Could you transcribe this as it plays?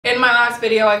In my last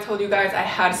video, I told you guys I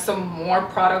had some more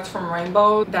products from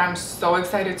Rainbow that I'm so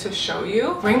excited to show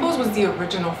you. Rainbow's was the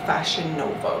original Fashion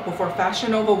Nova, before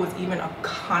Fashion Nova was even a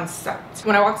concept.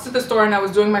 When I walked to the store and I was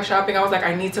doing my shopping, I was like,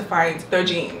 I need to find the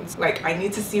jeans. Like, I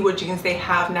need to see what jeans they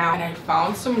have now. And I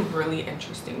found some really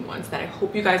interesting ones that I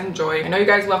hope you guys enjoy. I know you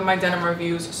guys love my denim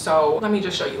reviews, so let me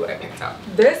just show you what I picked up.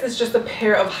 This is just a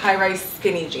pair of high-rise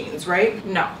skinny jeans, right?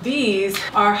 No, these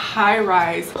are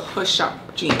high-rise push-up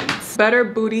jeans. Better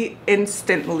booty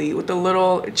instantly with the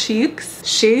little cheeks,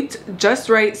 shaped just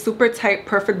right, super tight,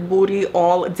 perfect booty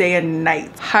all day and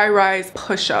night. High-rise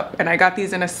push-up, and I got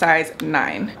these in a size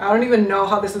 9. I don't even know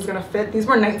how this is gonna fit. These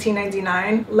were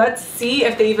 $19.99. Let's see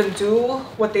if they even do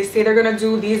what they say they're gonna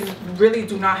do. These really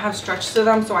do not have stretch to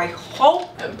them, so I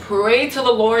hope and pray to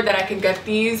the Lord that I can get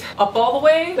these up all the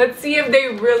way. Let's see if they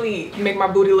really make my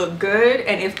booty look good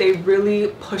and if they really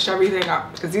push everything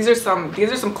up, because these are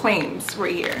some claims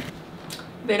right here.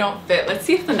 They don't fit. Let's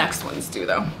see if the next ones do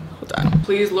though. Hold on.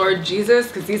 Please, Lord Jesus,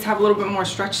 because these have a little bit more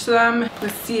stretch to them.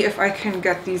 Let's see if I can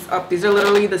get these up. These are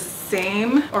literally the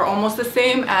same or almost the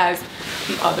same as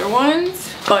the other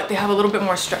ones, but they have a little bit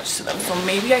more stretch to them. So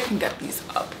maybe I can get these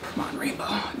up. Come on, Rainbow.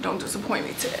 Don't disappoint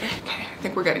me today. Okay, I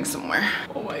think we're getting somewhere.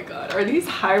 Oh my God, are these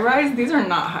high-rise? These are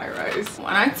not high-rise.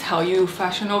 When I tell you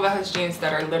Fashion Nova has jeans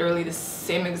that are literally the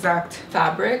same exact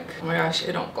fabric, oh my gosh,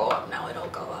 it don't go up now, it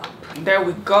don't go up. There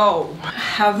we go. I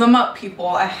have them up, people.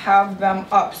 I have them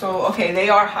up. So, okay, they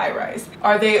are high-rise.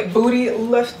 Are they booty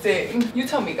lifting? You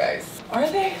tell me, guys. Are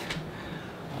they?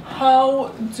 How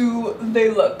do they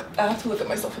look? I have to look at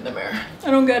myself in the mirror.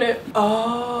 I don't get it.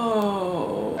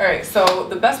 Oh. All right, so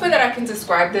the best way that I can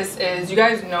describe this is, you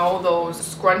guys know those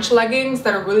scrunch leggings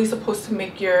that are really supposed to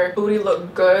make your booty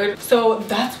look good? So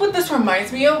that's what this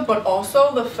reminds me of, but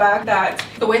also the fact that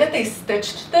the way that they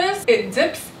stitched this, it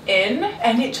dips in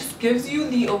and it just gives you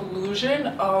the illusion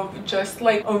of just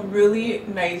like a really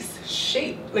nice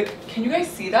shape. Like, can you guys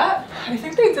see that? I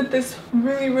think they did this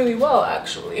really well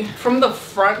actually. From the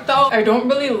front though, I don't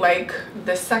really like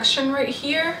this section right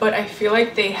here, but I feel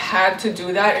like they had to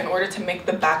do that in order to make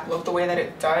the back look the way that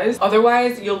it does.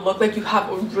 Otherwise you'll look like you have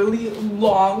a really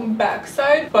long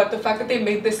backside, but the fact that they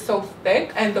made this so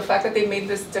thick and the fact that they made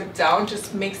this dip down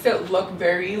just makes it look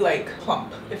very like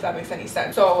plump, if that makes any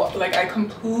sense. So like, I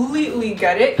completely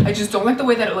get it. I just don't like the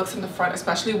way that it looks in the front,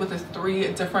 especially with the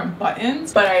 3 different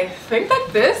buttons. But I think that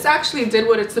this actually did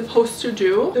what it's supposed to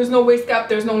do. There's no waist gap,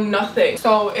 there's no nothing.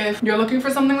 So if you're looking for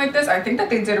something like this, I think that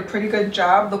they did a pretty good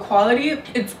job. The quality,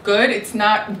 it's good, it's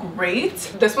not great.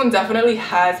 This one definitely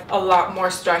has a lot more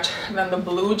stretch than the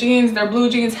blue jeans. Their blue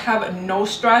jeans have no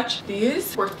stretch.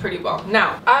 These work pretty well.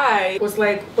 Now, I was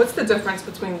like, what's the difference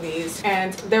between these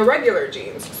and their regular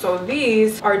jeans? So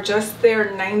these are just their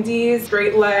 90s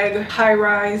straight leg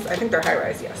high-rise. I think they're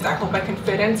high-rise, yes. I hope I can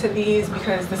fit into these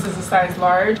because this is a size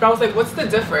large. But I was like, what's the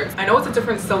difference? I know it's a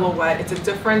different silhouette, it's a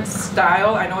different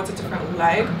style, I know it's a different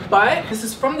leg, but this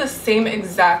is from the same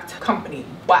exact company,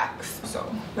 Wax.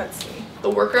 So let's see. The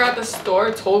worker at the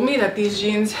store told me that these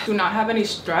jeans do not have any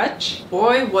stretch.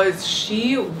 Boy, was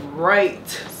she right.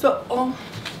 So, oh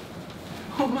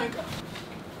my God.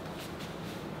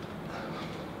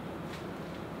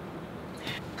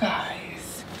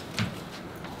 Guys,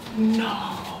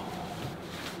 no.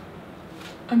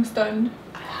 I'm stunned.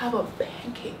 I have a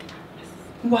pancake ass.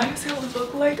 Why does it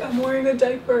look like I'm wearing a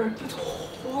diaper? That's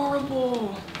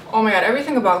horrible. Oh my God,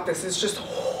 everything about this is just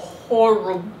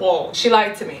horrible. She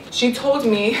lied to me. She told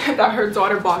me that her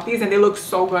daughter bought these and they look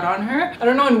so good on her. I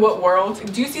don't know in what world.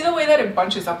 Do you see the way that it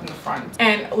bunches up in the front?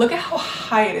 And look at how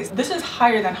high it is. This is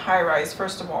higher than high rise,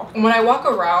 first of all. When I walk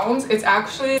around, it's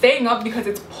actually staying up because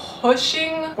it's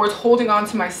pushing or it's holding on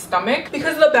to my stomach.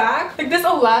 Because the back, like this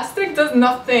elastic does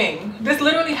nothing. This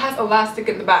literally has elastic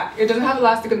in the back. It doesn't have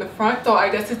elastic in the front, so I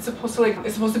guess it's supposed to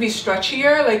it's supposed to be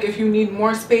stretchier, like if you need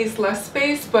more space, less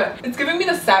space, but it's giving me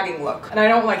the sagging look and I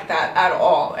don't like that at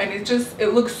all. And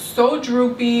it looks so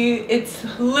droopy. It's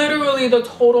literally the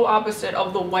total opposite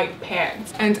of the white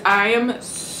pants and I am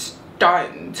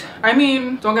stunned. I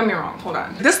mean, don't get me wrong, hold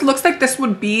on. This looks like this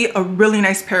would be a really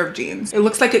nice pair of jeans. It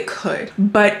looks like it could,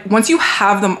 but once you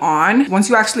have them on, once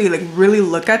you actually like really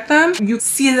look at them, you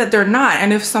see that they're not.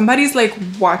 And if somebody's like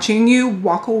watching you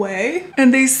walk away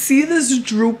and they see this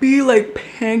droopy like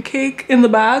pancake in the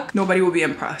back, nobody will be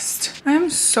impressed. I am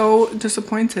so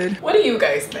disappointed. What do you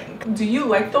guys think? Do you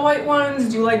like the white ones?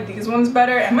 Do you like these ones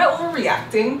better? Am I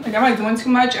overreacting? Like, am I doing too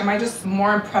much? Am I just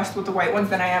more impressed with the white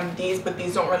ones than I am these, but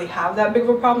these don't really have that big of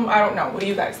a problem? I don't know. What do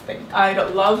you guys think? I'd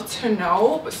love to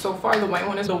know, but so far the white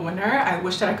one is the winner. I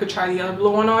wish that I could try the other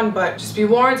blue one on, but just be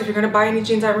warned, if you're gonna buy any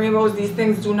jeans at Rainbows, these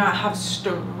things do not have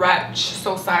stretch.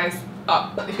 So size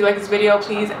up. If you like this video,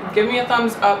 please give me a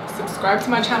thumbs up, subscribe to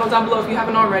my channel down below if you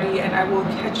haven't already, and I will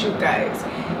catch you guys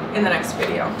in the next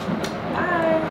video. Bye.